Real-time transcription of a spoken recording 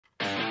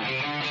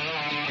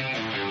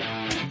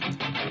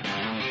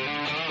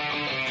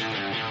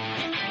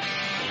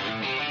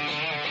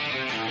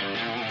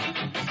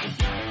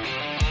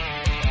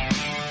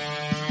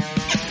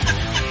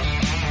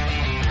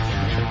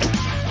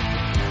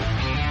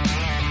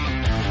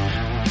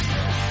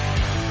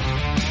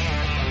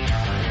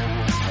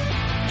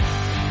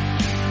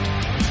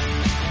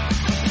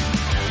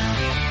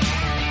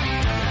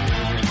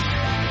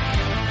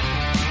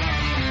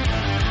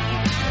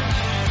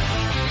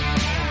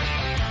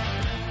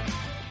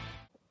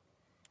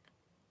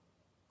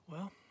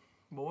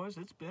boys,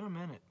 it's been a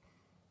minute,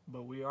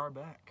 but we are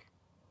back.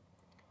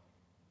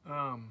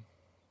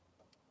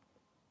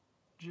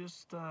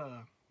 Just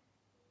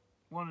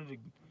wanted to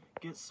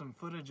get some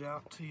footage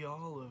out to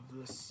y'all of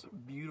this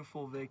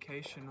beautiful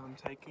vacation I'm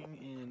taking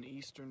in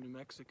eastern New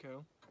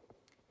Mexico,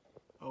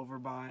 over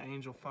by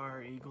Angel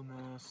Fire, Eagle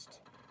Nest,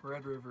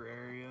 Red River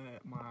area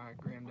at my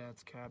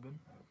granddad's cabin.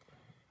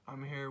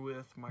 I'm here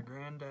with my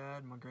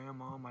granddad, my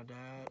grandma, my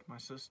dad, my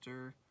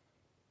sister,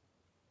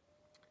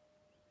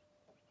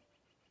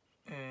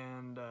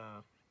 and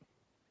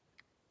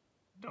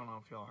don't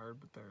know if y'all heard,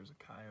 but there's a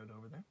coyote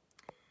over there.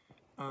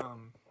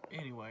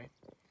 Anyway,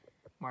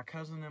 my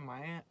cousin and my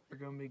aunt are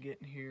going to be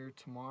getting here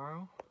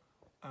tomorrow.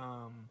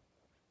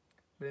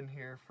 Been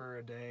here for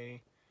a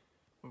day.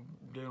 We're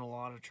doing a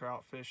lot of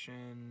trout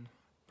fishing.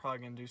 Probably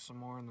going to do some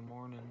more in the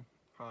morning.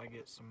 Probably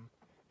get some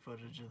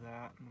footage of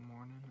that in the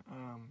morning.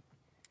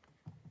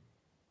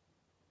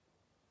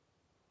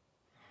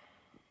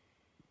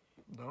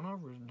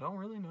 Don't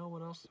really know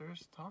what else there is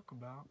to talk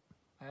about.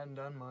 I hadn't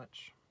done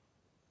much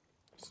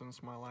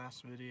since my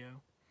last video.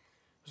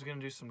 I was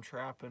gonna do some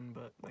trapping,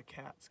 but the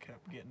cats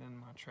kept getting in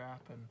my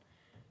trap and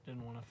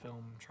didn't want to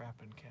film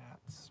trapping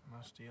cats.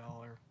 Most of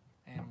y'all are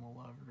animal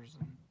lovers,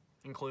 and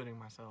including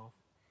myself.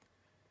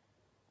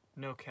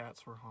 No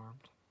cats were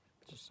harmed,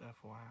 just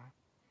FYI.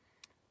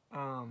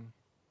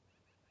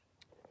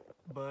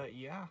 But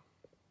yeah,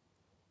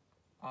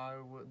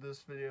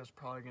 this video is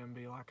probably gonna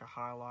be like a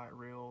highlight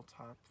reel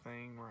type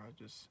thing where I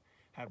just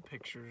have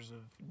pictures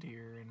of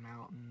deer and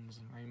mountains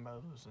and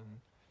rainbows and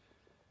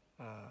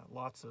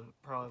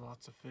probably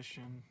lots of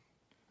fishing.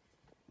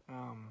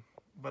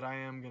 But I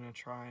am gonna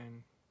try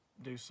and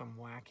do some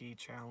wacky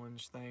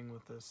challenge thing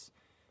with this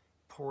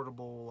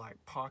portable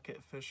like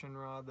pocket fishing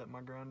rod that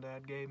my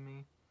granddad gave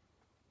me.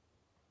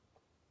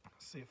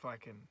 See if I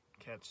can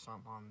catch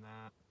something on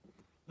that.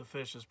 The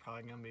fish is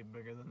probably gonna be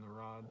bigger than the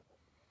rod.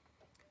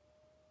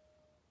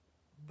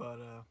 But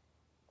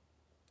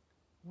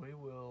we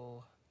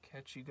will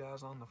catch you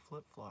guys on the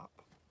flip-flop.